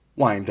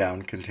Wind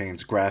Down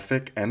contains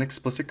graphic and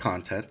explicit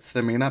contents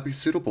that may not be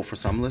suitable for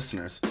some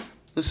listeners.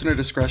 Listener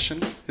discretion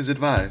is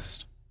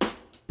advised.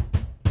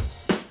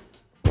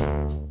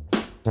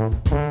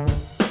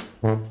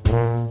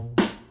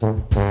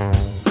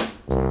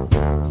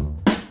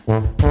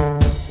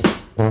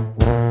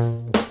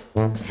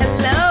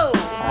 Hello.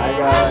 Hi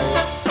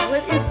guys.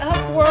 What is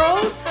up,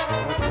 world?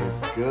 What is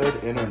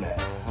good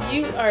internet?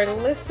 You are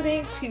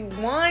listening to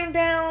Wind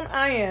Down.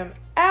 I am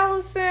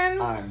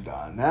Allison. I'm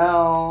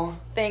Donnell.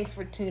 Thanks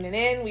for tuning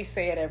in. We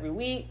say it every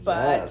week,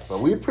 but Yes, but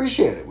we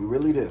appreciate it. We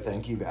really do.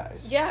 Thank you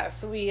guys.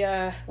 yes, we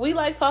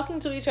like talking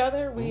to each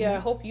other. We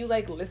hope you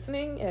like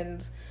listening,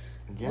 and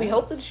we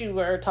hope that you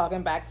are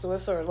talking back to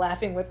us or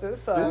laughing with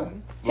us.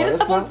 Hit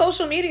us up on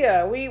social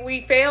media.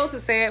 We fail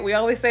to say it. We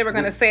always say we're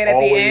going to say it at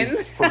the end.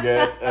 Always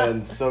forget.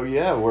 And so,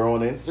 yeah, we're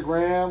on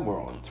Instagram.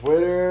 We're on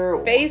Twitter.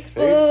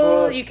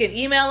 Facebook. You can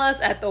email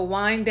us at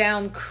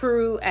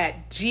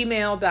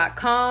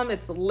thewinddowncrew@gmail.com.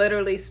 It's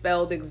literally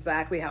spelled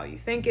exactly how you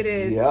think it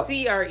is. Yep.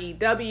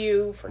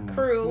 CREW for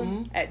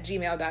crew at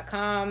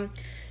gmail.com.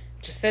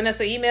 Just send us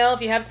an email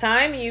if you have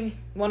time. You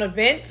want to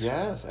vent.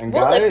 Yes. And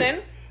we'll guys,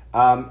 listen.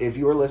 If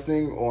you are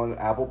listening on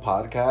Apple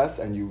Podcasts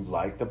and you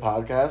like the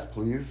podcast,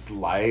 please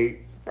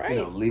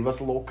leave us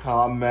a little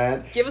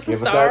comment. Give us some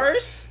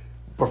stars.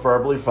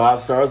 Preferably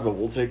 5 stars, but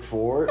we'll take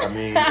 4. I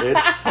mean,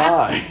 it's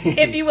fine.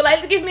 If you would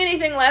like to give me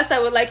anything less, I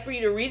would like for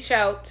you to reach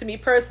out to me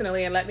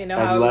personally and let me know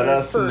how let to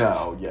us improve.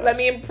 know. Yes. Let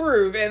me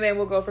improve, and then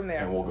we'll go from there.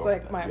 And we'll it's go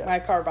like from there, my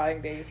yes. car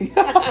buying days.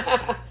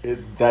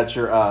 That's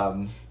your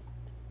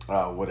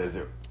what is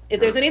it? If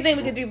there's anything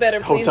we could do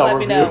better, please Hotel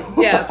let me review.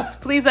 know. Yes,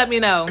 please let me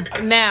know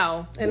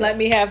now, and let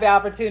me have the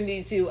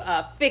opportunity to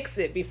fix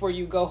it before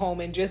you go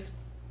home and just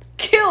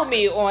kill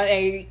me on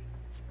a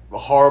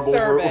horrible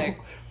survey.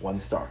 1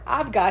 star.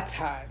 I've got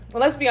time. Well,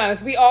 let's be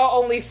honest. We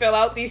all only fill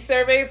out these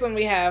surveys when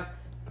we have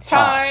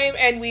time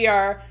and we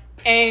are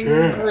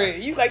angry.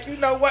 Yes. You like, you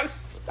know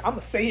what? I'm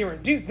gonna sit here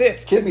and do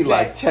this. Give me today.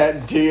 like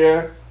 10,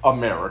 dear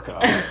America.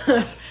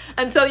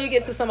 Until you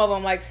get to some of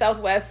them, like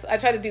Southwest. I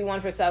tried to do one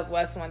for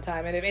Southwest one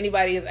time, and if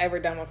anybody has ever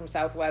done one from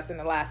Southwest in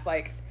the last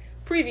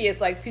previous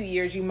 2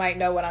 years, you might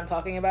know what I'm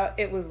talking about.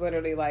 It was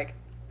literally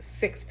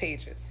 6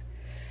 pages.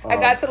 I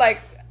got to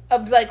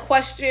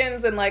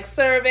questions and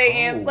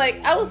survey and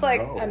I was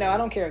like, no. I know I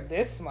don't care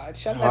this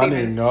much. I don't Honey,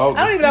 even no,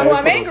 I don't even know who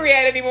I'm angry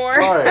at anymore.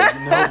 Right,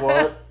 you know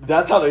what?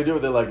 That's how they do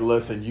it. They're like,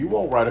 listen, you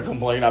won't write a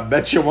complaint. I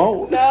bet you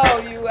won't. No,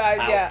 you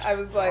yeah. I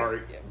was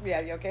Sorry. yeah,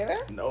 you okay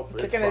there? Nope,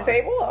 it's Kicking fine. the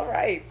table? All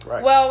right.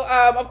 Right. Well,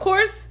 of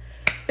course,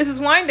 this is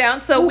Wind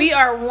Down, so we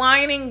are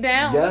winding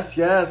down.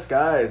 Yes,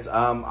 guys.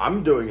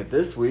 I'm doing it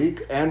this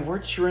week, and we're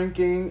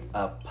drinking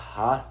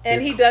Apothic.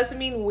 And he does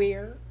mean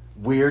we're.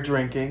 We're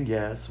drinking,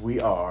 yes,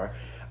 we are.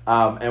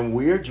 And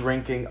we're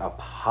drinking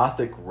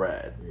Apothic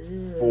Red.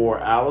 For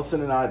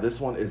Allison and I,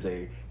 this one is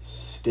a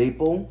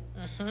staple.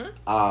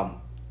 Mm-hmm.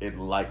 It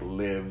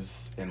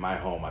lives in my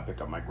home. I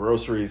pick up my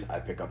groceries. I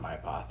pick up my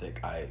Apothic.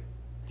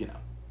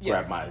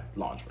 Grab my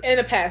laundry. In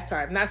a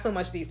pastime. Not so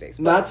much these days.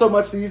 But Not so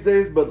much these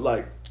days, but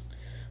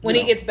when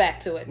he gets back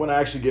to it. when I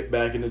actually get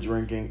back into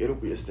drinking, it'll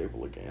be a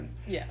staple again.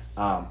 Yes.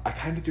 I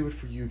kind of do it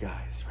for you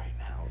guys right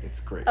now. It's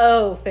great.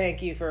 Oh,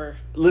 thank you for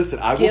Listen,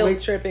 I will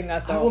tripping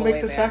us. I all will the make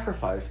way the there.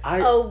 sacrifice.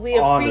 I we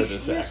honor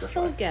appreciate the you're sacrifice.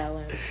 so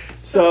gallant.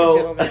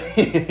 So, Such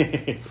a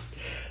gentleman.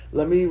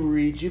 let me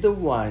read you the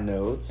wine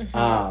notes.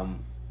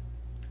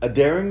 A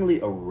daringly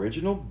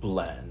original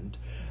blend,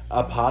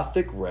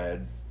 Apothic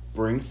Red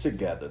brings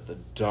together the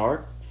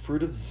dark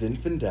fruit of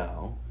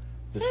Zinfandel,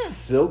 the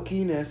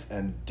silkiness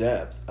and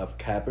depth of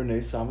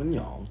Cabernet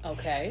Sauvignon,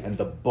 Okay. and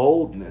the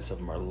boldness of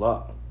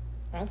Merlot.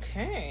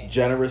 Okay.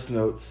 Generous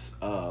notes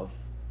of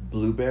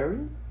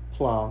blueberry,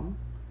 plum,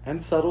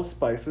 and subtle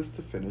spices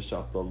to finish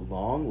off the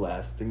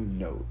long-lasting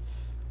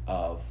notes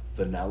of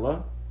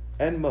vanilla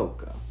and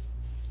mocha.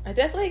 I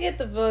definitely get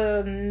the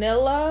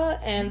vanilla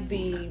and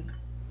the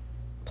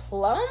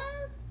plum.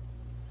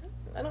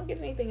 I don't get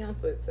anything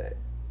else that said.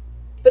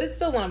 But it's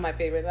still one of my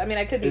favorites. I mean,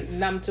 I could be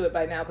numb to it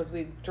by now because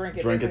we drink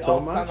it so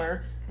all much?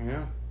 summer.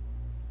 Yeah.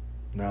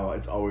 No,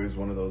 it's always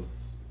one of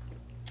those.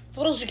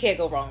 So what else you can't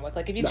go wrong with?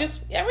 If you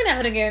just, every now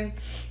and again,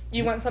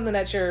 you want something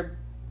that you're,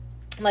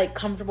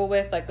 comfortable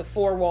with, the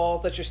 4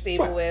 walls that you're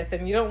stable with,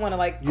 and you don't want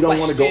to, You don't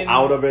want to go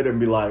out of it and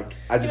be like,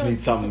 I just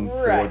need something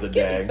right. for the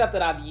Give day. me stuff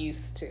that I'm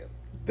used to.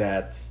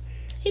 That's...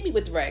 Hit me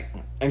with the reg.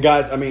 And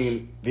guys, I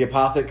mean, the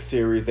Apothic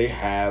series, they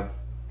have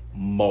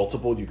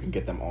multiple. You can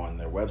get them on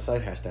their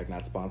website. #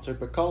 not sponsored,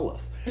 but call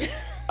us.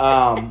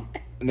 And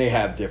they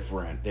have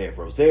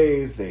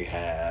rosés. They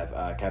have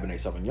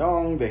Cabernet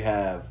Sauvignon. They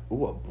have, a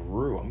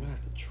brew. I'm going to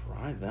have to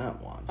try that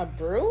one. A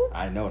brew?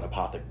 I know, an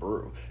Apothic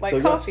brew.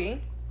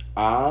 Coffee?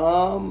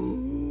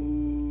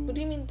 What What do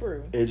you mean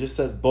brew? It just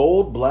says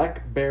bold,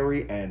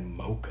 blackberry, and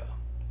mocha.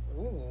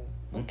 Ooh,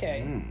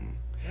 okay.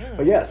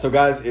 But yeah, so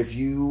guys, if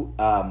you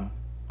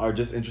are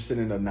just interested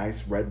in a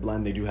nice red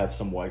blend, they do have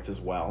some whites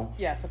as well.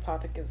 Yes,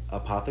 Apothic is a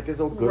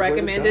good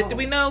recommended. way to go. Do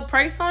we know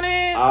price on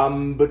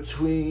it?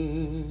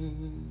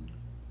 Between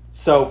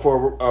So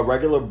for a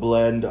regular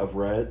blend of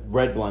red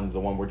blend, the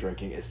one we're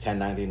drinking is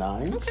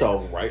 $10.99. Okay.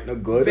 So right in a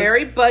good,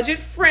 very budget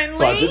friendly.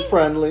 Budget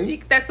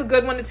friendly. That's a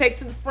good one to take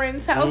to the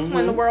friend's house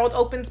when the world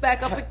opens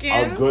back up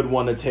again. A good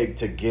one to take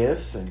to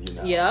gifts and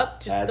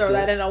Yep, just throw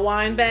that in a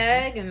wine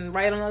bag and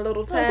write on a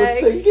little tag.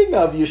 I was thinking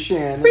of you,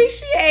 Shannon.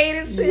 Appreciate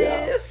it,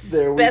 sis. Yeah,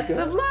 there we Best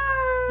of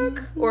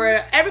luck.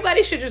 Or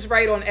everybody should just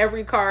write on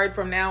every card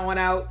from now on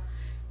out,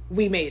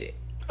 "We made it."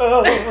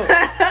 Oh,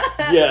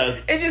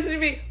 yes. It just should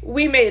be,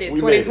 "We made it,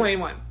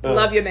 2021.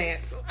 Love your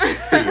Nance."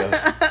 See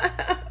ya.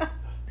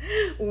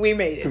 We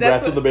made it.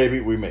 Congrats to the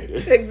baby. We made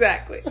it.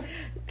 Exactly.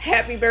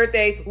 Happy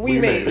birthday. We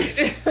made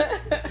it.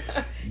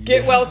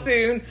 Get well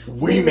soon.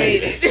 We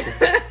made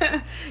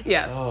it.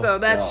 Yes. So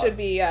that should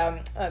be,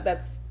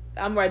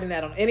 I'm writing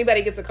that on.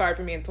 Anybody gets a card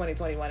from me in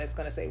 2021, it's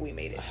going to say, "We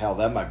made it." Hell,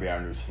 that might be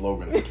our new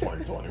slogan for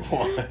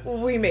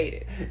 2021. We made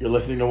it. You're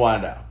listening to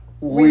Wind Down.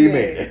 We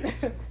made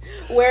it.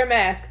 Wear a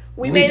mask.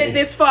 We made it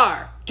this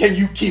far. Can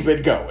you keep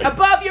it going?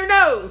 Above your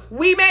nose.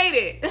 We made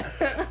it.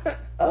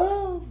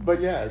 But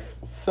yes.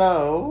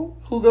 So,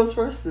 who goes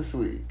first this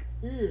week?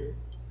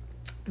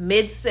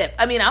 Mid sip.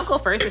 I mean, I'll go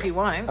first if you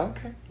want.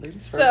 Okay,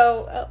 ladies first.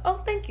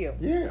 So, thank you.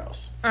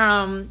 Yes. Hey,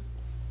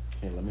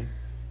 let me.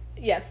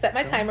 Yes, set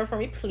my timer for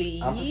me,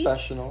 please. I'm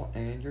professional,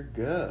 and you're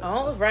good.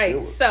 All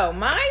right. So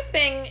my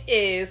thing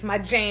is, my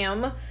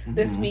jam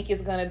this week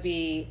is going to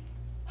be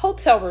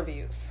hotel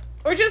reviews.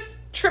 Or just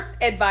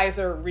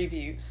TripAdvisor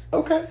reviews.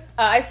 Okay.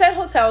 I said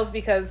hotels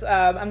because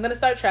I'm going to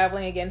start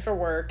traveling again for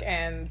work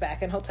and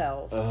back in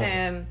hotels.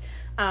 And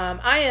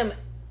I am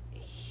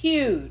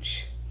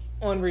huge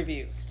on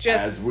reviews.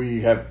 Just as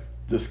we have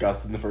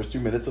discussed in the first 2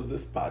 minutes of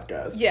this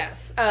podcast.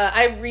 Yes.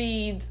 I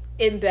read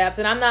in depth,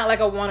 and I'm not like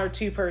a 1 or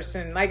 2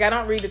 person. Like, I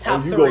don't read the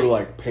top 3. You go to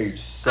like page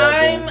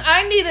 7.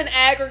 I need an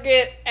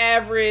aggregate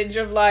average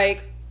of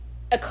like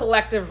a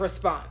collective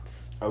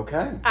response.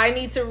 Okay. I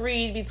need to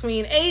read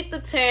between 8 to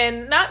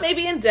 10, not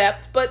maybe in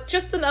depth, but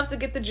just enough to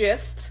get the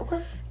gist. Okay.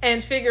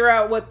 And figure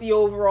out what the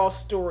overall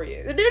story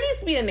is. There needs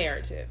to be a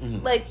narrative.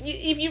 Mm-hmm. Like,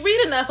 if you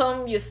read enough of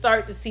them, you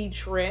start to see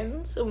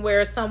trends and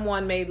where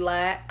someone may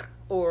lack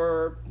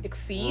or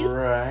exceed.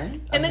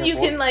 Right. And then you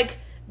can, like,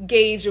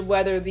 gauge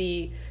whether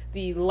the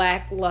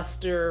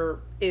lackluster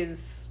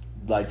is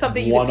like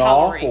something you can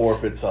tolerate. Or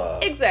if it's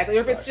exactly,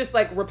 or if it's just,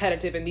 like,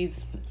 repetitive and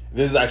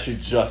this is actually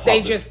just how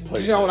they just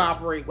don't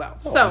operate well.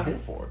 I'm here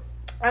for it.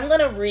 I'm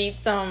gonna read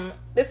some.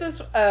 This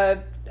is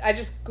I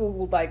just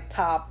googled like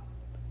top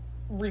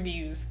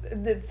reviews.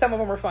 Some of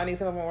them were funny,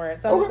 some of them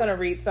weren't. So I'm just gonna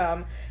read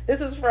some.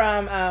 This is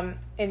from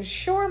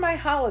Ensure My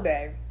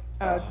Holiday.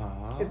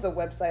 It's a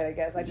website, I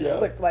guess. I just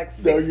clicked like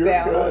 6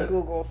 down on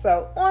Google.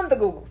 So on the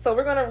Google. So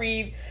we're gonna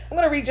read. I'm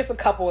gonna read just a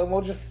couple, and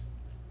we'll just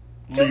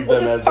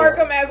park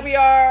them as we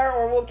are,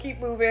 or we'll keep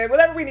moving.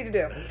 Whatever we need to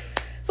do.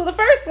 So the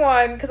first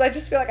one, because I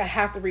just feel like I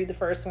have to read the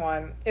first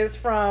one, is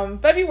from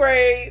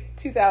February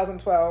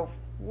 2012.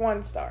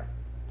 1 star.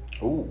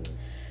 Ooh.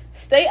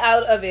 Stay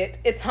out of it.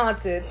 It's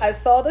haunted. I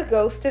saw the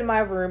ghost in my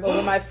room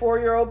over my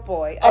 4-year-old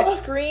boy. I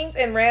screamed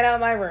and ran out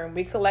of my room.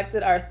 We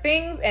collected our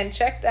things and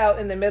checked out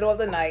in the middle of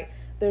the night.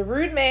 The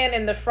rude man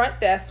in the front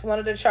desk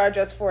wanted to charge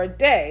us for a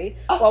day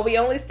while we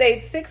only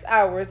stayed 6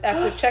 hours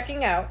after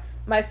checking out.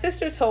 My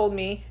sister told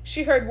me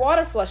she heard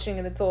water flushing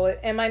in the toilet,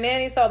 and my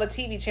nanny saw the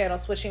TV channel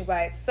switching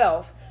by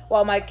itself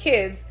while my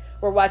kids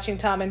were watching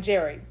Tom and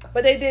Jerry.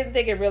 But they didn't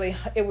think it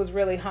was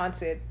really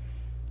haunted.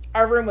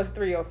 Our room was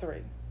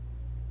 303.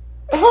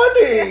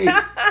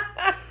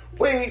 Honey!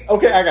 Wait,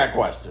 okay, I got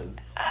questions.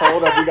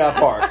 Hold up, we got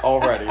Park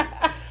already.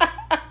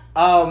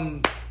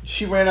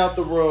 She ran out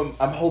the room,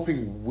 I'm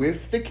hoping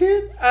with the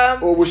kids?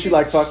 Or was she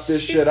like, fuck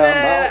this shit, I'm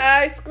out?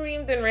 I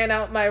screamed and ran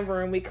out my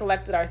room. We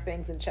collected our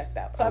things and checked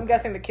out. So I'm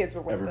guessing the kids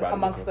were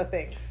amongst the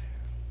things.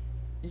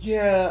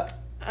 Yeah.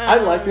 I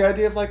like the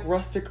idea of like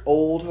rustic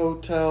old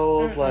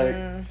hotels,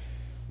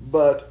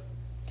 but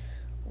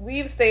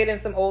we've stayed in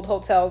some old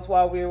hotels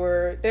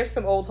there's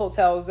some old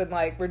hotels in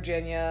like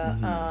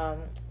Virginia.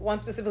 One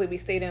specifically we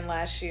stayed in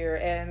last year,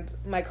 and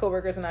my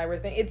coworkers and I were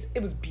thinking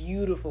it was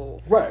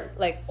beautiful. Right.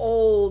 Like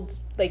old,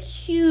 like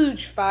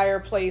huge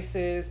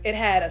fireplaces. It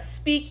had a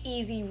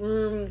speakeasy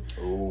room.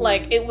 Ooh.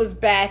 Like it was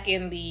back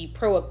in the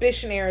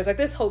Prohibition eras. Like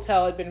this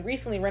hotel had been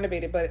recently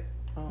renovated, but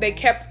they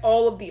kept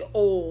all of the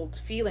old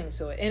feeling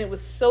to it. And it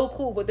was so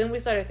cool. But then we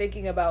started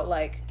thinking about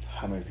like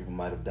how many people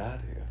might have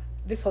died here.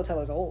 This hotel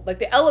is old. Like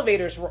the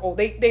elevators were old.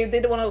 They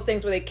did one of those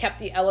things where they kept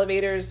the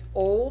elevators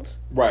old.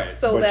 Right.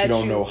 So but that you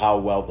don't know how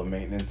well the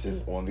maintenance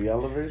is on the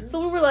elevator. So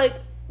we were like,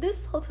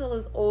 this hotel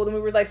is old, and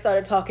we were like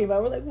started talking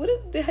about. We're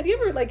like, have you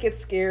ever like get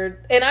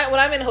scared? And when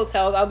I'm in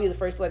hotels, I'll be the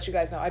first to let you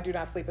guys know I do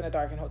not sleep in the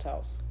dark in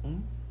hotels.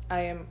 Mm-hmm.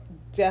 I am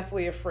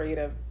deathly afraid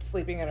of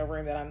sleeping in a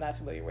room that I'm not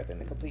familiar with in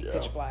the complete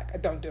pitch black. I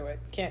don't do it.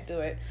 Can't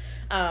do it.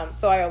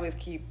 So I always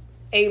keep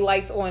a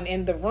lights on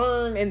in the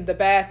room, in the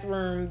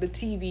bathroom, the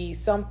TV,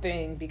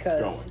 something,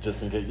 because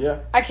just in case,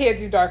 yeah. I can't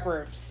do dark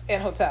rooms in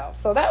hotels.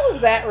 So that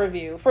was that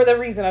review, for the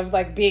reason of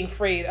like being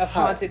afraid of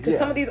haunted, because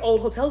some of these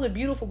old hotels are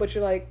beautiful, but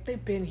you're like,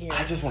 they've been here.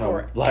 I just want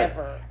to like,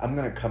 I'm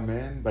gonna come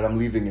in, but I'm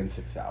leaving in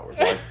 6 hours,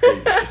 like,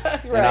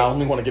 right. And I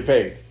only want to get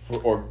paid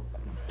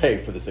pay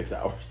for the 6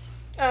 hours.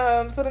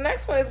 So the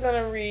next one is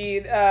gonna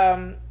read,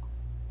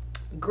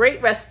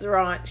 great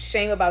restaurant,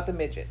 shame about the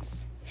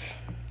midgets.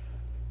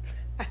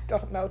 I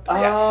don't know.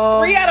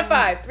 3 out of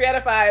 5. 3 out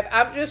of 5.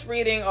 I'm just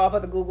reading off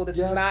of the Google. This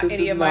is not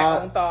any of my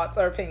own thoughts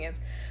or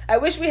opinions. I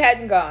wish we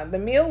hadn't gone. The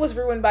meal was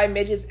ruined by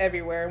midgets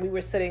everywhere, and we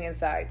were sitting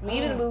inside. We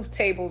even moved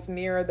tables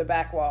nearer the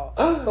back wall.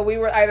 But we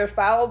were either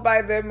followed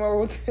by them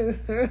or they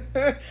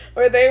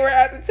were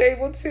at the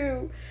table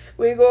too.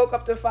 We woke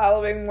up the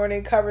following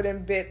morning covered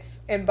in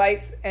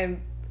bites,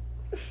 and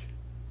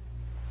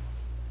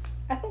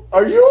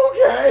Are you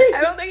okay?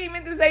 I don't think he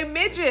meant to say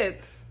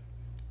midgets.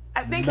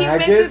 I think he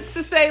meant it to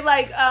say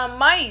like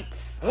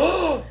mites.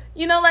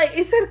 You know, like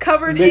it said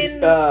covered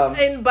in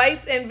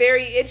bites and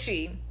very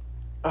itchy.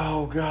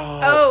 Oh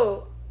God.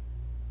 Oh,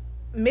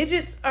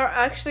 midgets are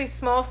actually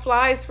small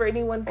flies for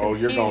anyone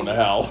confused. Oh, you're going to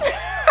hell.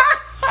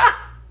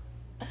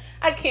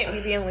 I can't be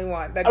the only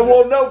one.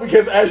 Well, no,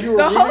 because as you were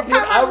reading it,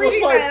 I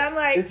was like, I'm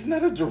like, isn't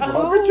that a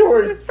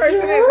derogatory? This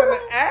person is an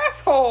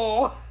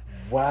asshole.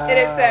 Wow. And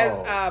it says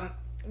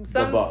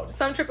some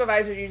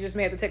TripAdvisor, you just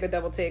may have to take a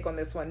double take on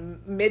this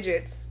one.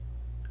 Midgets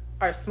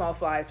are small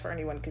flies for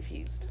anyone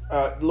confused.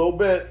 A little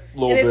bit.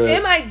 And it's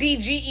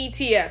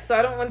MIDGETS, so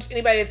I don't want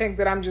anybody to think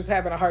that I'm just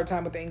having a hard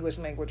time with the English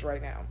language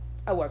right now.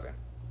 I wasn't.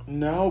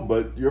 No,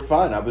 but you're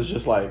fine. I was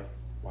just like,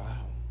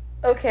 wow.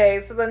 Okay,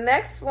 so the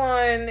next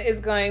one is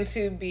going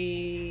to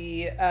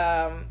be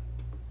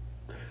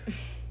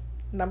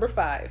number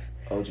 5.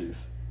 Oh,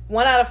 jeez.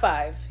 1 out of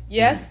 5.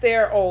 Yes,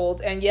 they're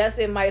old, and yes,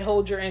 it might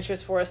hold your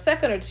interest for a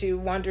second or two,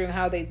 wondering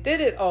how they did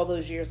it all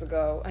those years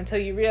ago, until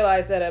you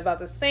realize that at about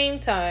the same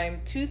time,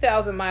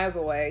 2,000 miles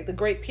away, the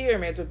Great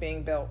Pyramids were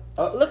being built.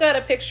 Look at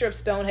a picture of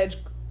Stonehenge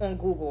on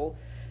Google.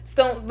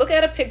 Look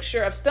at a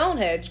picture of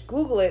Stonehenge,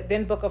 Google it,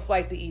 then book a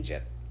flight to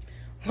Egypt.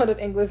 One of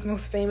England's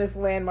most famous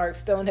landmarks,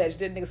 Stonehenge,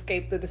 didn't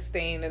escape the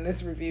disdain in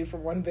this review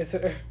from one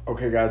visitor.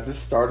 Okay, guys, this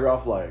started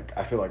off like,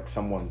 I feel like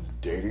someone's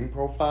dating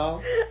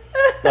profile.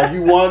 Like,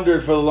 you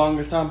wondered for the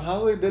longest time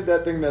how they did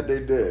that thing that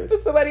they did.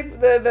 But somebody,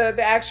 the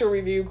actual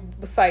review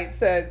site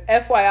said,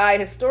 FYI,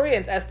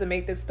 historians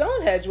estimate that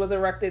Stonehenge was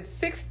erected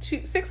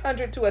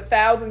 600 to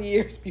 1,000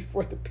 years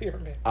before the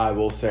pyramids. I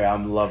will say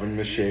I'm loving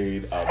the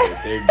shade of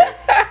it.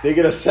 They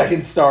get a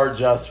second star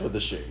just for the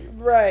shade.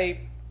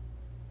 Right.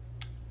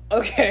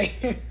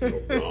 Okay.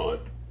 Oh, God.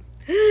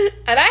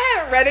 And I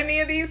haven't read any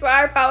of these, so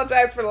I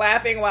apologize for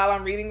laughing while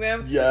I'm reading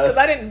them. Yes. Because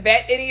I didn't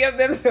vet any of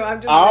them, so I'm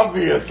just...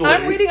 Obviously.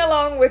 I'm reading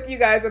along with you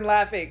guys and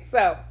laughing.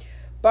 So,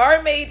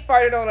 barmaid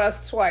farted on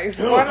us twice.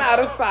 1 out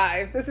of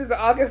 5. This is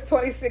August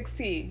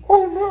 2016.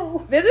 Oh, no.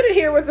 Visited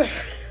here with a...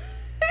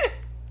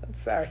 I'm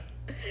sorry.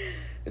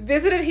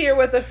 Visited here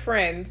with a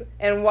friend,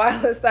 and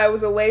whilst I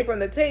was away from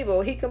the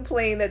table, he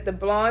complained that the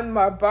blonde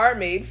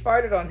barmaid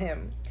farted on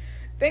him.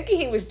 Thinking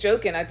he was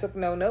joking, I took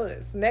no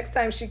notice. Next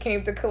time she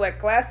came to collect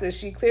glasses,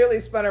 she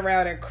clearly spun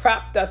around and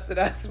crop dusted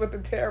us with a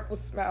terrible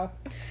smell.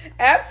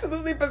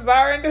 Absolutely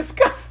bizarre and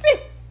disgusting.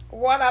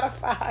 1 out of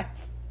 5.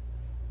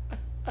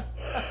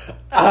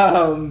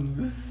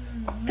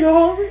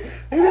 Sorry.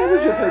 Maybe that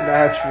was just her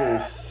natural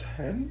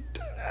scent.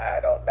 I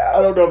don't know.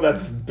 I don't know if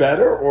that's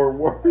better or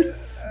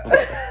worse.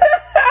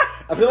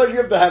 I feel like you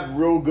have to have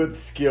real good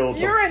skill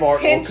to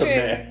fart on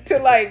command. To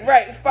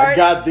fart. I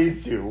got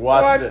these two.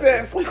 Watch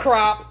this.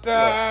 Crop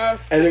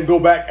dust. And then go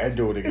back and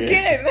do it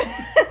again.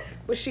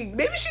 Maybe she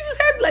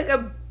just had like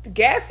a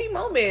gassy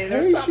moment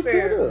or something. She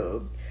could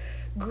have.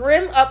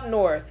 Grim Up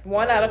North,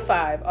 1 out of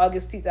 5,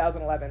 August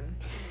 2011.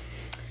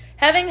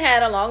 Having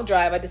had a long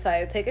drive, I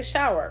decided to take a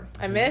shower.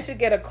 I managed to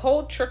get a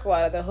cold trickle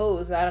out of the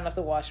hose, not enough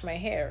to wash my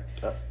hair.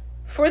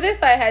 For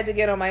this, I had to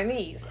get on my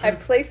knees. I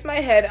placed my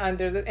head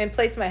under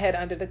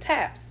the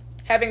taps.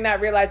 Having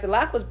not realized the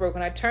lock was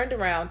broken, I turned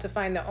around to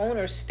find the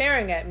owner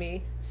staring at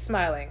me,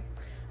 smiling.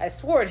 I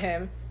swore at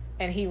him,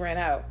 and he ran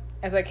out.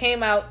 As I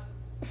came out,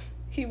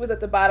 he was at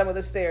the bottom of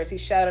the stairs. He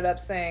shouted up,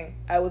 saying,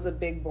 "I was a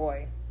big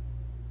boy."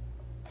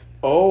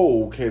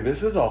 Oh, okay.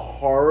 This is a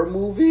horror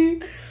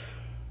movie?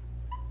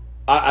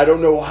 I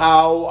don't know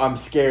how. I'm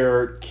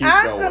scared.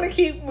 I'm going to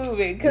keep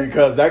moving.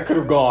 Because that could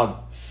have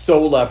gone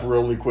so left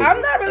really quickly.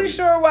 I'm not really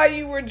sure why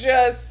you were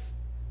just...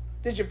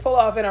 Did you pull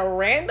off in a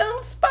random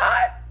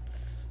spot?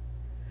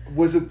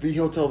 Was it the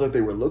hotel that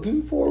they were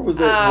looking for? Was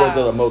it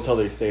a motel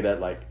they stayed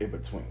at, like, in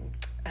between?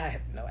 I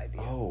have no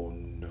idea. Oh,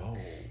 no.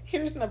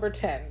 Here's number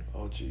 10.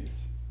 Oh,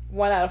 jeez.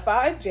 1 out of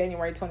 5,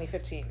 January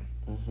 2015.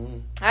 Mm-hmm.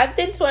 I've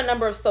been to a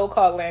number of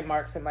so-called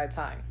landmarks in my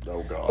time.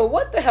 Oh, God. But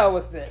what the hell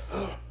was this?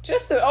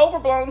 Just an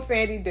overblown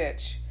sandy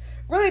ditch.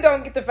 Really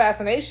don't get the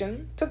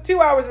fascination. Took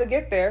 2 hours to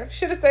get there.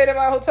 Should have stayed at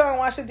my hotel and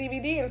watched a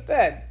DVD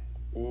instead.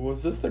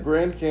 Was this the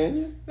Grand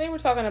Canyon? They were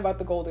talking about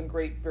the Golden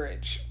Gate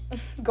Bridge.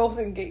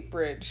 Golden Gate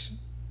Bridge.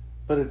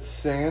 But it's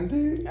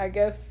sandy? I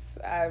guess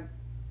I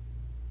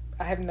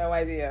have no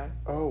idea.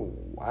 Oh,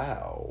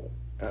 wow.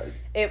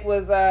 It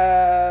was,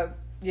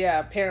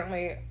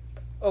 apparently...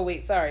 Oh,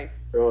 wait, sorry.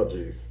 Oh,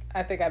 jeez.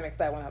 I think I mixed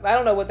that one up. I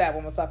don't know what that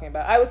one was talking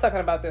about. I was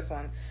talking about this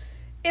one.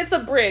 It's a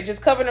bridge. It's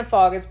covered in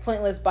fog. It's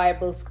pointless. Buy a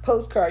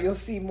postcard. You'll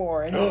see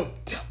more. And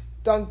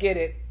don't get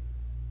it.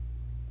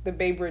 The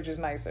Bay Bridge is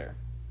nicer.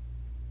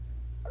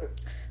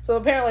 So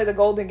apparently the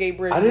Golden Gate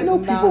Bridge. I didn't know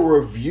people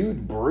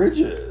reviewed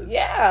bridges.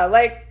 Yeah,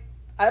 like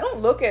I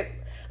don't look at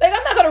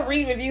I'm not gonna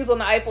read reviews on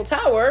the Eiffel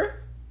Tower.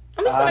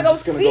 I'm just gonna go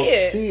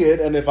see it,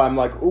 and if I'm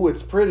like, ooh,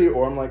 it's pretty,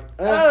 or I'm like,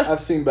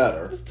 I've seen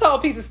better. It's a tall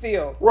piece of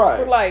steel, right?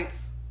 With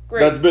lights, great.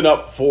 That's been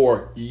up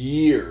for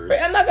years.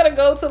 Right? I'm not gonna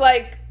go to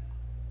like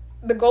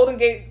the Golden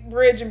Gate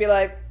Bridge and be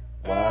like,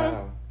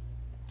 wow.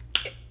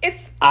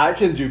 I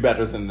can do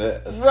better than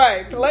this.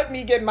 Right. Let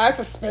me get my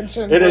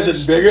suspension. It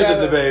isn't bigger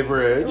than the Bay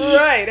Bridge.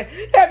 Right.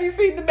 Have you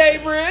seen the Bay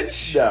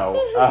Bridge? No.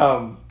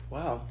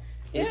 Wow.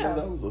 Yeah.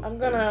 I'm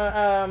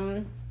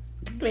gonna,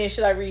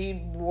 should I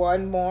read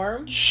one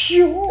more?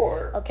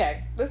 Sure.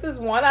 Okay. This is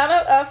 1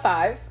 out of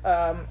 5.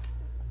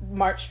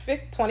 March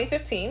 5th,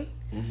 2015.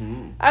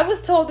 Mm-hmm. I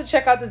was told to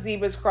check out the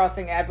zebras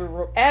crossing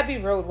Abbey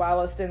Road while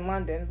I was in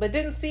London, but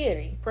didn't see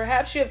any.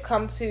 Perhaps you have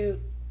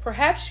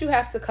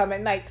to come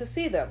at night to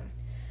see them.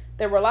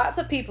 There were lots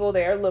of people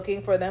there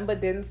looking for them,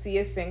 but didn't see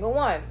a single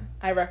one.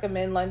 I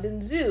recommend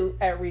London Zoo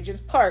at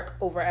Regent's Park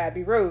over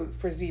Abbey Road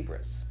for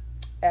zebras.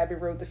 Abbey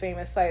Road, the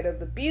famous site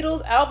of the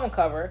Beatles album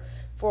cover,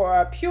 for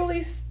a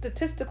purely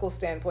statistical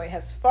standpoint,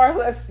 has far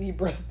less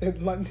zebras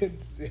than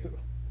London Zoo.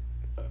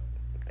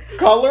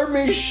 Color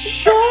me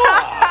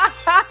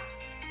shocked!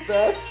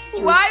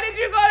 Why did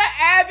you go to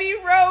Abbey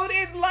Road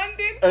in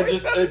London for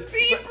some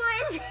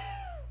zebras?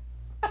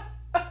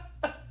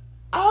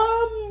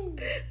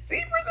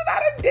 Zebras are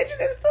not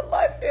indigenous to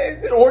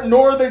London.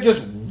 Nor are they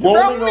just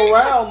roaming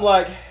around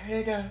like,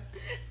 hey guys.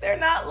 They're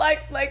not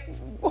like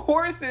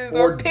horses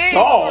or pigs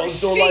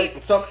dogs or or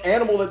like some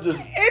animal that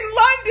just in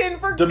London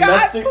for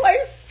God's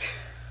place.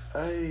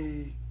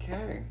 Okay.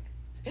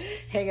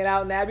 Hanging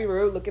out in Abbey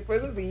Road looking for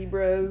some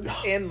zebras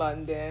in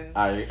London.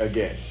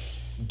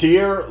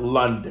 Dear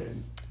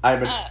London,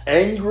 I'm an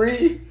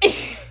angry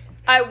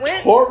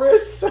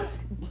tourist.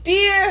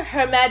 Dear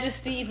Her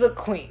Majesty the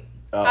Queen.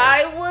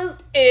 I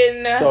was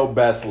in London.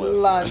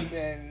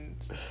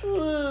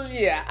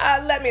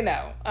 Let me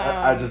know.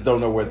 I just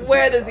don't know where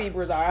the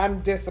zebras are.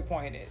 I'm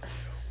disappointed.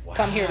 Wow.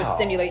 Come here to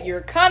stimulate your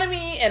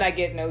economy, and I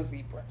get no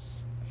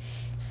zebras.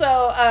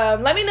 So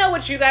let me know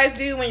what you guys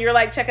do when you're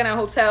like checking out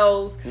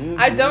hotels. Mm-hmm.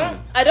 I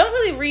don't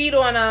really read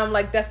on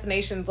like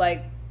destinations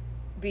like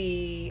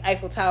the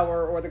Eiffel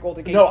Tower or the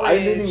Golden Gate Bridge. I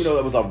didn't even know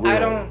that was a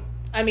real.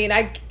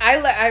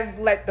 I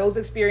let those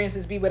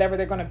experiences be whatever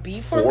they're going to be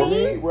for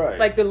me. Right.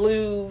 Like the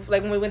Louvre,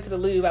 like when we went to the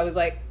Louvre, I was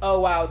like, oh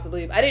wow, it's the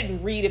Louvre. I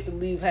didn't read if the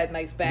Louvre had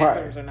nice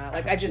bathrooms or not.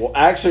 Like I just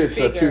actually it's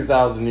a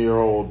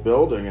 2,000-year-old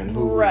building, and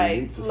who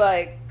really needs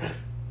to...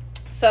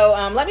 So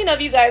let me know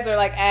if you guys are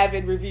like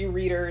avid review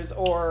readers,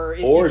 or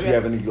if you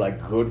have any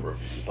like good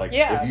reviews, like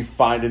if you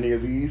find any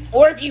of these,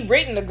 or if you've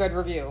written a good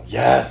review.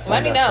 Yes,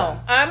 let me know.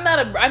 I'm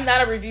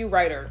not a review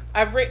writer.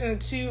 I've written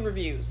 2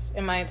 reviews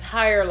in my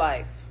entire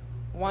life.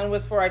 One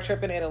was for our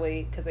trip in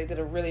Italy because they did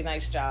a really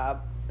nice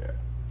job. Yeah.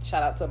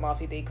 Shout out to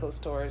Amalfi Deco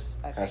Stores.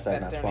 I think that's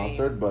not their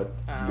sponsored, name. But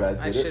you guys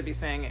did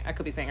it. I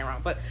could be saying it wrong,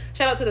 but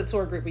shout out to the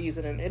tour group we use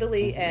it in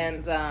Italy,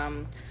 and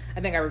I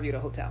think I reviewed a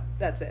hotel.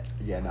 That's it.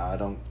 Yeah,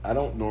 no, I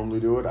don't normally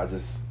do it. I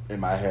just in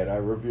my head I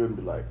review and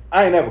be like,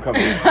 I ain't never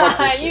coming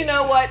here. You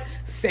know what?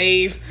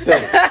 Save.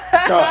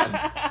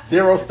 Done.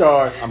 0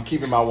 stars. I'm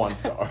keeping my 1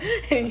 star.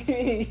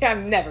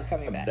 I'm never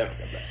coming back. Never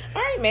coming back.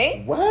 All right,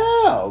 mate.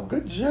 Wow,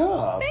 good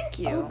job. Thank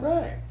you. All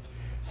right.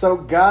 So,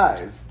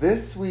 guys,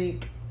 this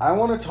week I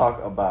want to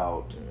talk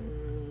about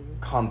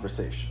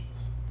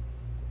conversations.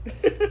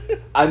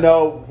 I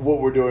know what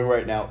we're doing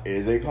right now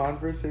is a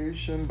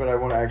conversation, but I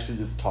want to actually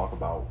just talk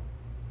about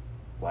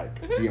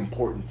like the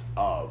importance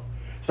of,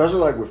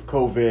 especially like with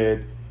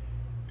COVID,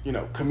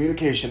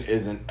 communication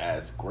isn't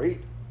as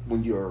great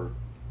when you're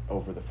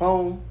over the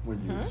phone,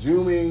 when you're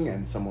Zooming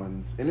and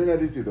someone's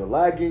internet is either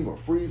lagging or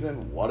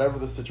freezing, whatever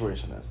the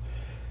situation is.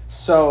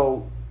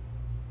 So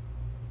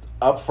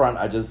up front,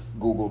 I just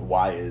Googled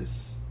why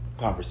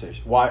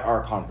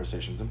are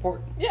conversations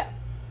important? Yeah.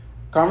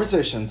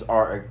 Conversations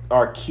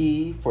are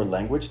key for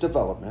language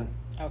development.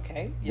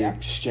 Okay. The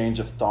exchange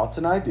of thoughts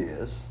and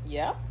ideas.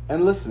 Yeah.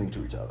 And listening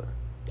to each other.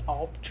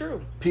 All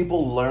true.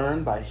 People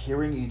learn by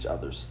hearing each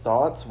other's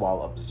thoughts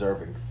while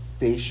observing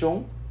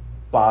facial,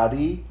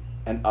 body,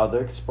 and other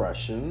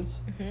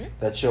expressions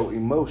that show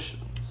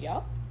emotions.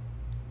 Yeah.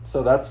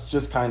 So that's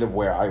just kind of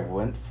where I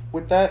went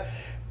with that.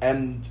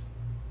 And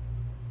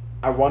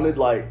I wanted,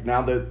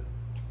 now that,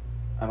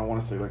 I don't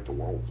want to say, the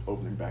world's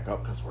opening back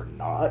up, because we're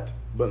not,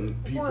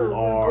 but people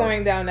are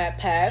going down that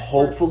path.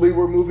 Hopefully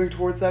we're moving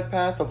towards that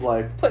path of,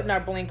 putting our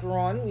blinker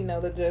on. We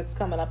know that it's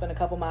coming up in a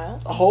couple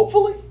miles.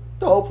 Hopefully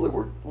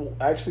we'll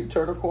actually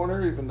turn a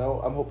corner, even though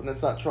I'm hoping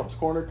it's not Trump's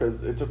corner,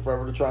 because it took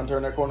forever to try and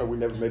turn that corner. We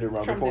never made it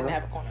around Trump the corner.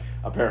 Didn't have a corner.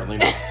 Apparently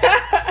not.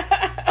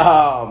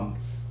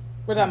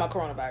 We're talking about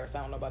coronavirus.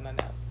 I don't know about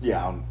nothing else.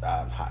 Yeah,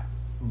 I'm high.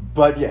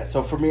 But yeah,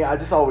 so for me, I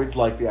just always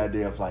like the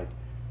idea of like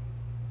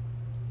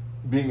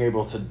being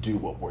able to do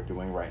what we're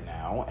doing right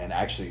now, and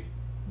actually,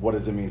 what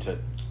does it mean to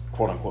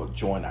quote unquote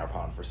join our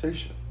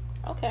conversation?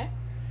 Okay.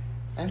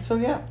 And so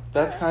yeah,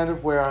 that's kind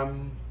of where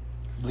I'm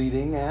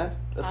leading at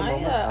the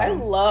moment. I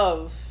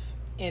love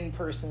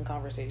in-person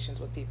conversations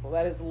with people.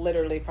 That is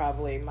literally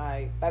probably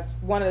that's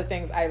one of the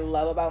things I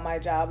love about my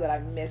job that I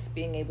miss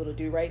being able to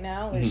do right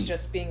now is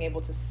just being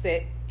able to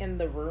sit in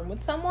the room with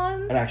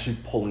someone and actually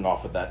pulling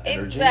off of that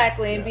energy.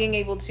 Exactly. And being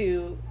able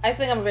to, I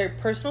think I'm a very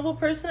personable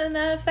person in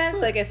that effect.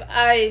 Like if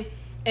I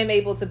am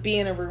able to be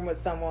in a room with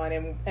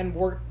someone and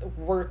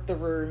work the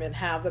room and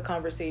have the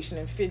conversation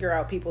and figure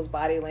out people's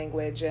body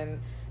language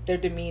and their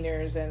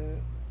demeanors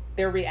and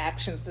their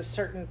reactions to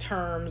certain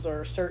terms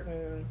or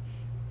certain,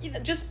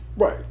 just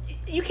right.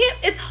 You can't.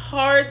 It's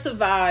hard to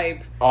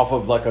vibe off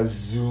of like a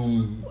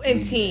Zoom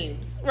in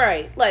Teams,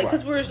 right? Like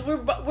because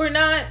we're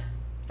not.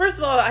 First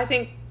of all, I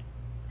think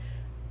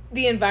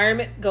the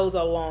environment goes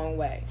a long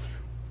way.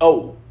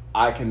 Oh,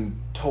 I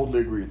can totally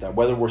agree with that.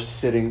 Whether we're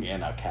sitting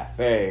in a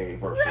cafe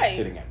versus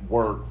sitting at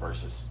work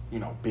versus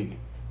being in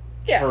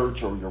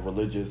church or your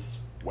religious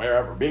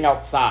wherever, being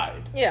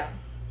outside. Yeah.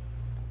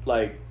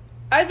 Like,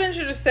 I'd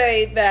venture to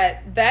say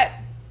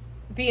that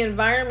the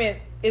environment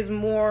is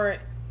more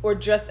or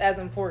just as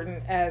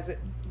important as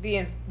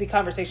the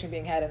conversation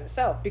being had in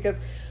itself, because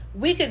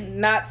we could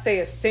not say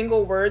a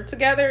single word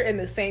together in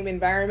the same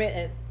environment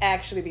and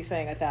actually be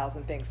saying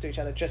 1,000 things to each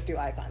other just through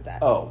eye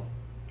contact. Oh,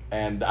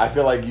 and I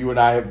feel like you and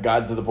I have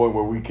gotten to the point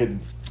where we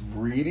can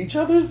read each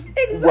other's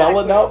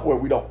well enough where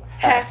we don't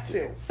have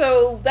to.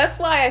 So that's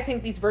why I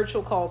think these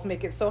virtual calls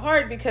make it so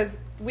hard, because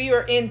we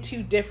are in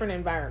two different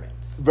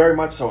environments. Very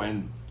much so.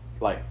 And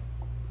like,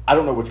 I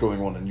don't know what's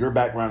going on in your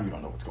background. You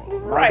don't know what's going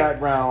on in my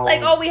background.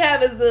 Like, all we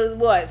have is the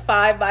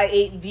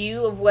 5x8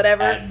 view of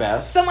whatever. At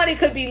best. Somebody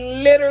could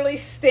be literally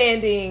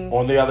standing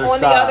on the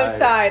other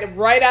side,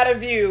 right out of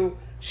view,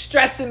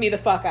 stressing me the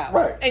fuck out.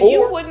 Right. And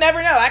you would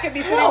never know. I could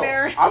be sitting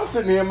there. I'm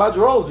sitting here in my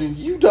drawers and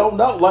you don't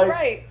know.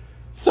 Like,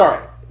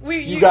 sorry.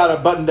 You got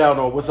a button down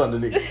on what's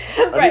underneath.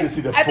 Right. I need to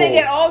see the full. I think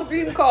in all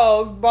Zoom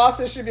calls,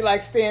 bosses should be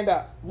like, stand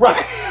up.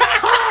 Right.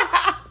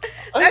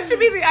 That should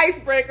be the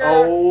icebreaker.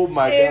 Oh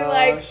my gosh. In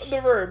like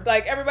the room.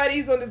 Like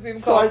everybody's on the Zoom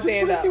call, I just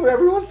stand want up. to see what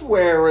everyone's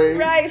wearing.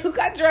 Right. Who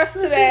got dressed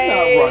this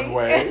today? This is not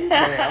runway,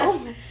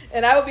 ma'am.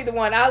 And I would be the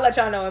one. I'll let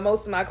y'all know in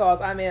most of my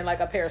calls I'm in like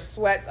a pair of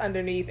sweats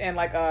underneath and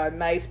like a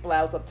nice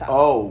blouse up top.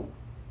 Oh.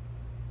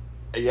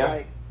 Yeah.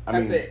 Like, I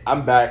mean,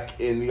 I'm back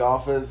in the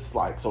office,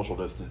 like social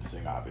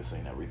distancing, obviously,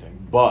 and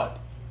everything. But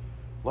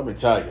let me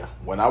tell you,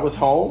 when I was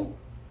home,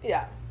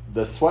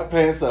 the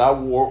sweatpants that I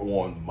wore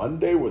on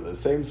Monday were the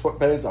same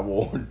sweatpants I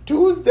wore on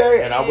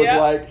Tuesday, and I was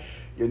like,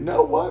 you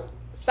know what?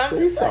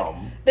 Say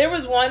something. There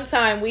was one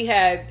time we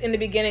had, in the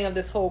beginning of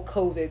this whole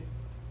COVID,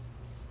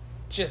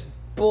 just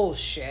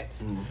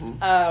bullshit,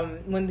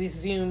 when the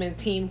Zoom and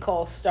team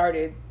calls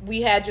started,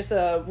 we had just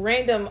a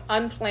random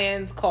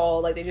unplanned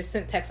call. Like, they just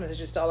sent text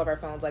messages to all of our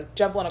phones, like,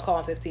 jump on a call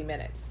in 15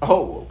 minutes.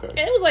 Oh, okay. And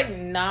it was like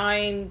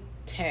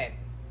 9:10.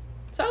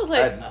 So I was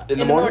like, in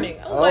the morning?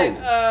 I was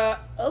like,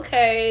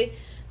 okay.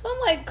 So I'm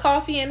like,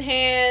 coffee in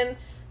hand,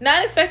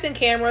 not expecting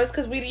cameras,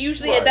 because we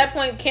usually, at that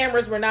point,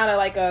 cameras were not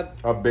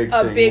a big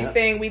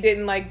thing. We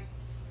didn't, like,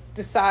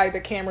 decide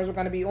that cameras were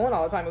going to be on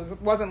all the time. It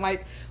wasn't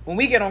like, when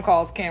we get on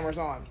calls, cameras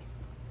on.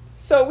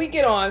 So we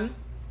get on,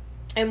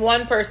 and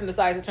one person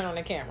decides to turn on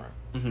the camera.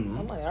 Mm-hmm.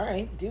 I'm like, all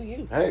right, do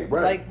you. Hey,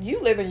 right. Like,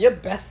 you living your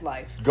best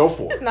life. Go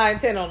for it. It's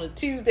 9:10 on a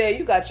Tuesday.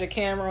 You got your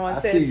camera on. I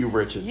see you,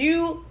 Richard.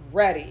 You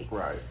ready.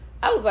 Right.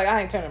 I was like, I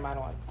ain't turning mine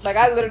on. Like,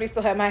 I literally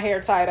still had my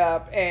hair tied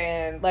up,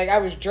 and, like, I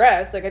was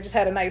dressed. Like, I just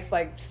had a nice,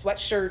 like,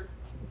 sweatshirt.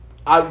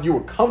 You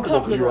were comfortable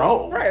because you were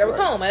home. Right, I was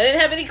home. I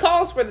didn't have any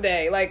calls for the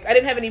day. Like, I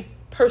didn't have any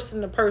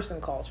person-to-person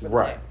calls for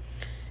the day.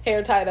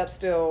 Hair tied up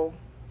still.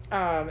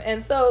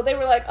 And so they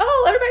were like,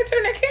 oh, everybody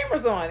turn their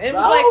cameras on. And it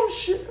was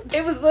shit.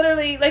 It was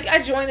literally, like,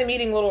 I joined the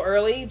meeting a little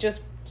early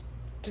just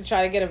to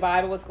try to get a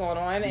vibe of what's going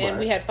on. And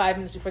we had 5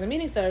 minutes before the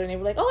meeting started, and they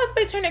were like, oh,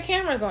 everybody turn their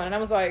cameras on. And I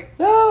was like,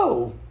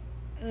 no,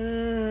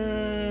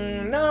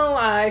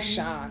 I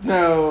shan't.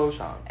 No,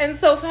 shan't. And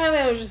so finally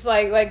I was just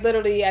like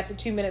literally after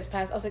 2 minutes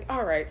passed, I was like,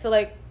 all right. So,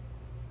 like,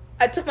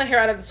 I took my hair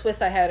out of the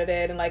twist I had it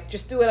in and, like,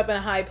 just threw it up in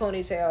a high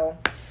ponytail.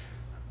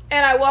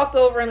 And I walked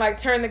over and, like,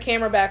 turned the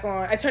camera back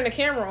on. I turned the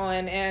camera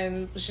on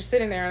and was just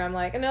sitting there, and I'm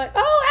like, and they're like,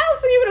 oh,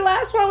 Allison, you were the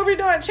last one. What were you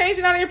doing?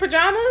 Changing out of your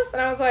pajamas?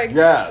 And I was like,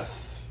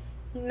 yes.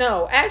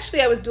 No,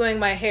 actually, I was doing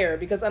my hair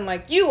because,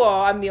 unlike you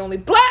all, I'm the only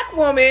black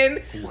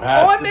woman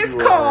on this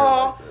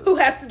call who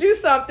has to do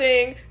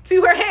something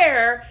to her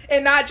hair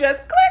and not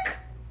just click,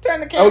 turn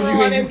the camera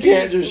on and you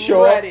can't just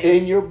show up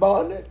in your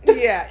bonnet?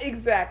 Yeah,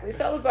 exactly.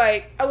 So I was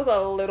like, I was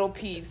a little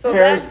peeved. So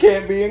hairs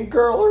can't be in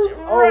curlers?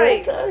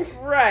 Right, okay.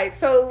 Right.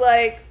 So,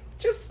 like,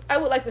 just, I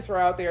would like to throw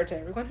out there to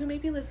everyone who may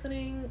be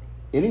listening.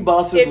 Any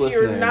bosses listening. If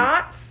you're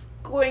not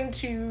going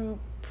to,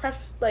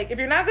 if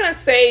you're not going to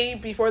say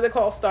before the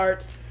call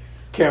starts,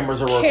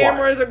 cameras are required.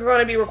 Cameras are going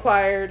to be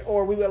required,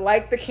 or we would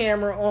like the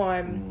camera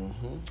on.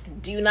 Mm-hmm.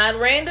 Do not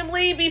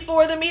randomly,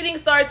 before the meeting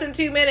starts in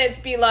 2 minutes,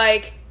 be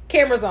like,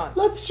 cameras on.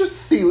 Let's just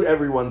see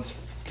everyone's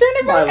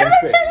Everyone smiling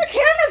face. turn the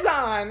cameras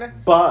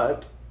on.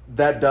 But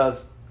that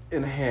does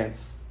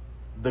enhance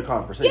the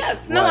conversation.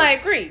 Yes, no, I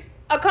agree.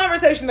 A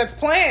conversation that's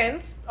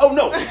planned. Oh,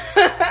 no.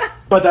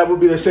 But that would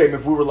be the same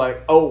if we were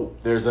like, oh,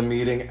 there's a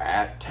meeting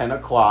at 10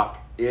 o'clock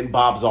in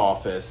Bob's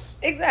office.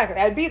 Exactly.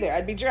 I'd be there.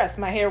 I'd be dressed.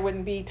 My hair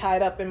wouldn't be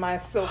tied up in my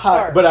silk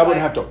scarf. But I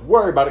wouldn't have to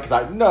worry about it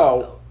because I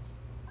know.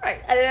 Right.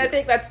 And I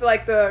think that's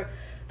like the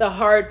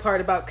hard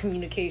part about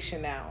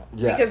communication now.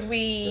 Yes. Because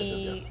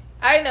Yes.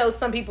 I know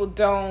some people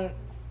don't.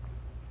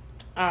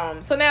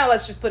 So now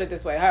let's just put it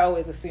this way. I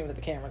always assume that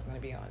the camera's going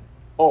to be on.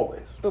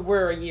 Always. But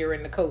we're a year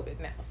into COVID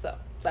now, so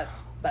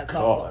that's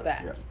also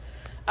that.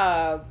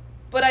 Yeah.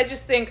 But I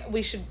just think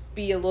we should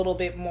be a little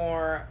bit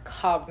more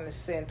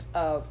cognizant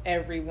of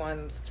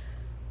everyone's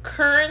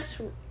current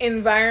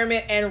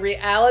environment and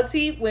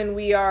reality when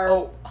we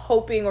are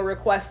hoping or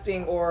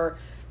requesting or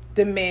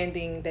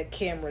demanding that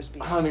cameras be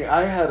on. Honey,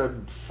 I had a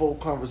full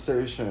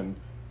conversation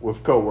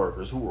with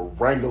coworkers who were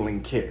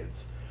wrangling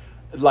kids.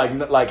 Like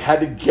had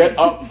to get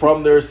up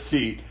from their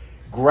seat,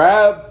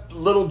 grab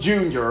little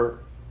Junior,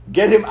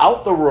 get him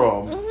out the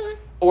room, Mm-hmm.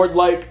 or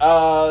like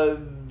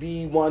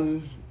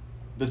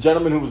the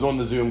gentleman who was on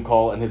the Zoom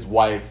call and his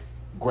wife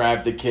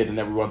grabbed the kid and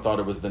everyone thought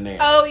it was the nanny.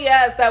 Oh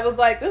yes, that was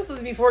like this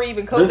was before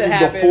even COVID This is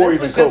happened. before This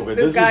even was just COVID.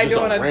 This This guy was just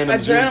doing a a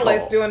random Zoom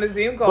journalist call. doing a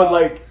Zoom call. But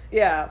like,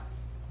 yeah,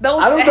 I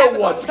don't it know happens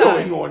all what's the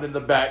time. going on in the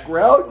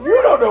background.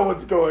 You don't know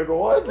what's going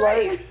on.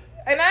 Right. Like,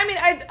 And I mean,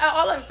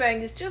 all I'm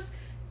saying is just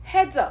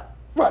heads up.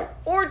 right.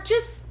 Or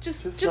just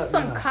let me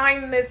some know.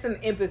 kindness and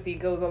empathy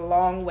goes a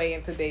long way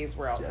in today's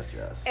world.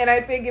 Yes. And I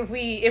think if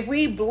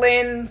we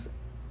blend,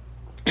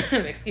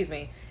 excuse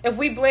me, if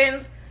we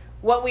blend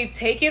what we've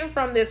taken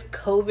from this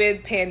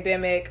COVID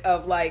pandemic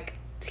of like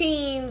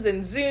Teams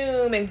and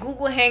Zoom and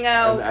Google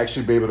Hangouts, And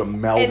actually be able to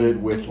meld it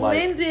with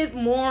blend it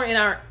more in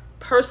our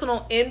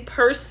personal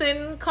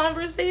in-person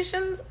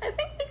conversations, I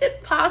think we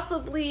could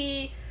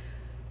possibly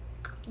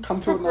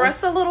come to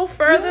progress a little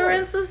further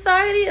in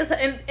society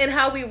in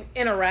how we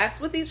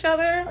interact with each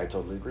other. I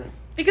totally agree.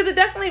 Because it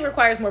definitely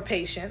requires more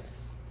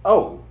patience.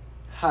 Oh,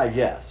 hi,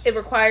 yes. It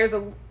requires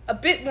a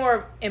bit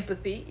more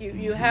empathy.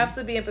 You have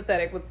to be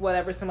empathetic with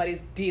whatever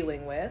somebody's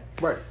dealing with.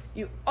 Right.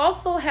 You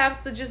also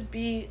have to just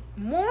be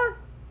more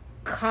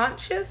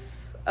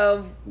conscious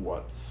of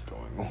What's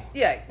going on?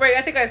 yeah, right.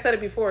 I think I said it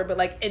before, but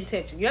like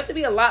intention. You have to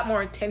be a lot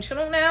more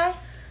intentional now.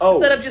 Oh.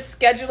 Instead of just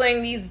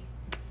scheduling these.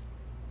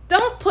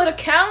 Don't put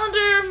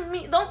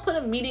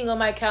a meeting on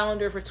my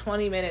calendar for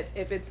 20 minutes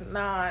if it's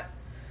not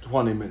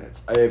 20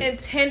 minutes.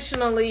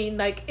 intentionally,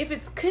 like if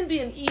it could be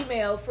an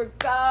email, for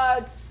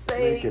God's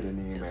sake. Make it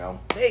an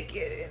email. Make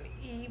it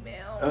an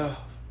email.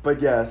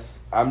 But yes,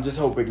 I'm just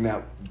hoping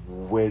that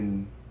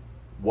when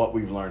what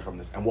we've learned from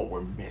this and what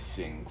we're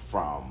missing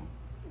from,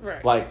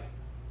 Right. like,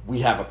 we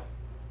have a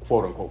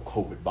quote unquote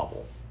COVID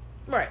bubble.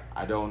 Right.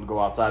 I don't go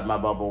outside my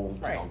bubble.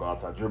 Right. I don't go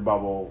outside your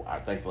bubble.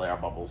 Thankfully, our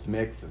bubbles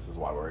mix. This is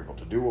why we're able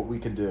to do what we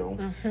can do.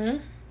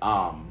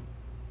 Mm-hmm.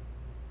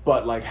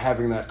 But like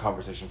having that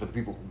conversation for the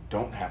people who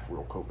don't have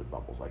real COVID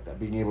bubbles like that,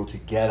 being able to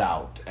get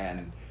out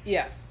and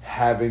Yes.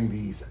 having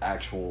these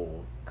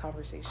actual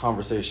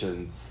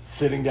conversations,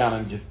 sitting down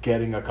and just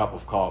getting a cup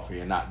of coffee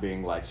and not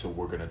being like, so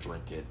we're gonna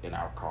drink it in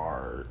our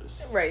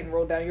cars. Right, and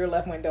roll down your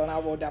left window and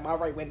I'll roll down my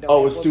right window.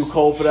 Oh, it's too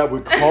cold for that.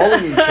 We're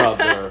calling each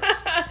other,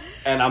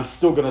 and I'm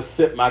still gonna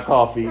sip my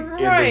coffee in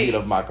the heat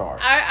of my car.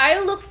 I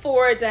look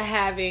forward to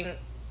having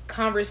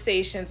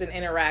conversations and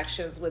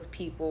interactions with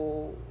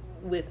people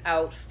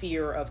without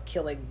fear of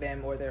killing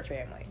them or their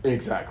family.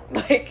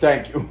 Exactly. Like,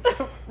 thank you.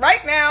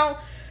 Right now,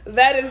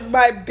 that is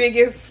my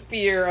biggest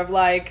fear of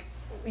like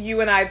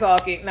you and I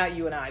talking, not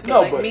you and I,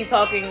 but me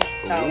talking.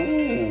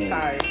 Ooh.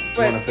 Tired. You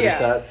But want to finish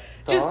that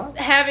just thought?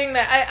 having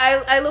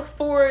that, I look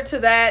forward to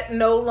that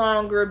no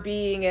longer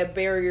being a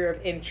barrier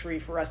of entry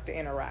for us to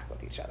interact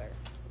with each other.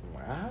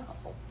 Wow.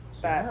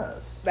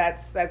 That's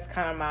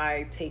kind of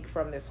my take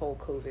from this whole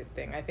COVID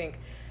thing. I think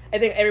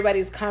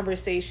everybody's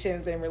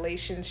conversations and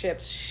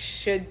relationships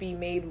should be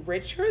made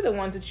richer, the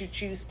ones that you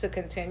choose to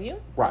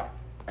continue. Right.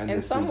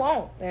 And some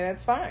won't, and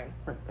it's fine.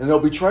 Right. And they'll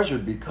be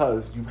treasured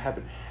because you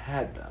haven't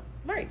had them.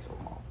 Right. So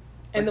long.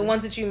 And the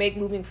ones that you make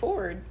moving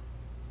forward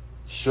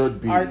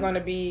should be are going to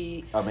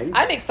be amazing.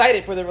 I'm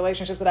excited for the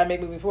relationships that I make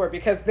moving forward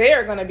because they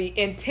are going to be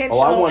intentional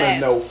I wanna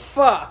as know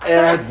fuck.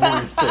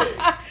 everything.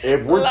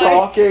 If we're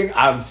talking,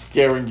 I'm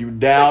staring you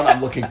down. I'm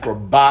looking for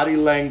body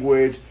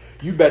language.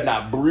 You better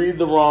not breathe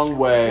the wrong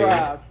way.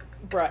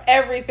 Bruh,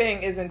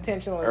 everything is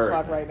intentional as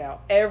fuck Everything. right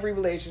now. Every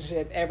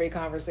relationship, every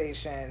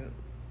conversation.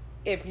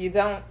 If you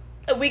don't,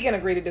 we can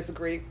agree to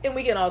disagree, and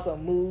we can also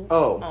move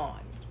on.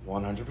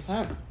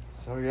 100%.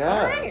 So yes.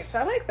 All right, so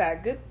I like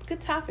that.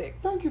 Good topic.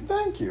 Thank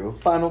you.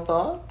 Final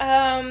thought?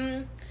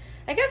 I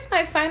guess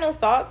my final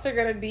thoughts are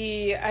gonna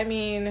be, I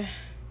mean,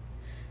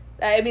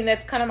 I mean,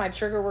 that's kind of my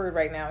trigger word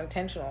right now,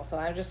 intentional. So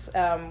I just,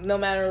 no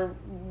matter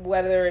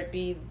whether it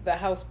be the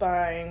house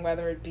buying,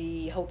 whether it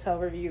be hotel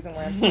reviews and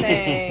where I'm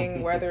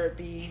staying, whether it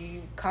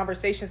be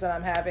conversations that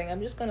I'm having,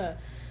 I'm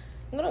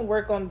gonna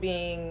work on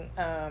being,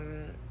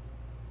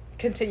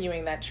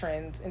 continuing that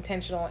trend,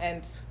 intentional,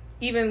 and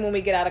even when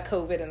we get out of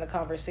COVID and the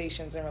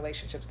conversations and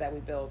relationships that we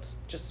build,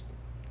 just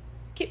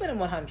keep it in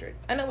 100.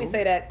 I know we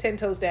say that 10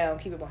 toes down,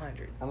 keep it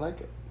 100. I like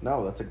it.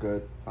 No, that's a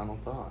good final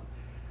thought.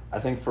 I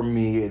think for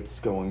me, it's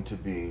going to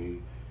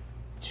be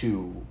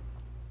to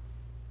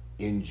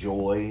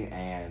enjoy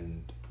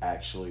and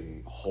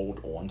actually hold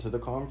on to the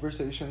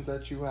conversations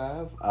that you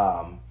have.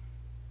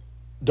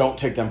 Don't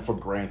take them for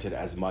granted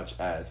as much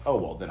as, oh,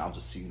 well, then I'll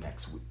just see you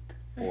next week.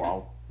 Mm-hmm. Or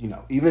I'll,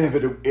 even if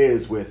it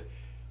is with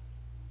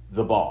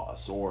the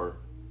boss or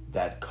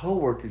that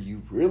coworker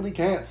you really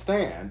can't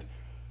stand,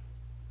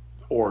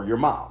 or your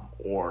mom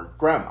or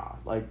grandma,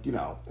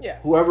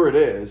 whoever it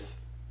is,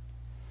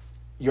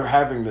 you're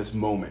having this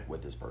moment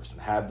with this person.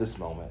 Have this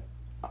moment,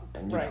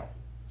 and right.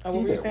 Oh,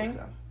 what were you saying?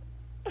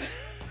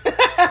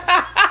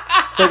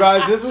 So,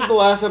 guys, this was the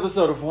last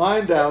episode of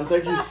Wind Down.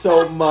 Thank you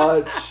so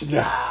much.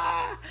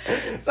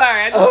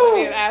 Sorry, I just want to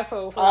be an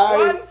asshole for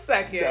 1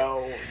 second.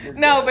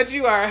 No, but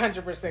you are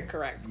 100%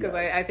 correct, because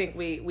I think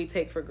we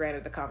take for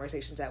granted the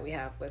conversations that we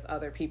have with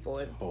other people,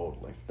 and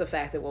the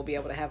fact that we'll be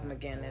able to have them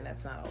again, and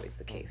that's not always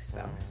the case.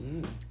 So,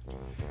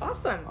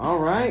 awesome. All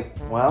right.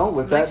 Well,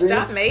 with that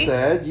being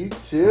said, you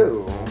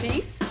too.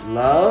 Peace.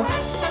 Love.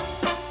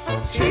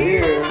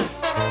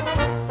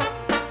 Cheers.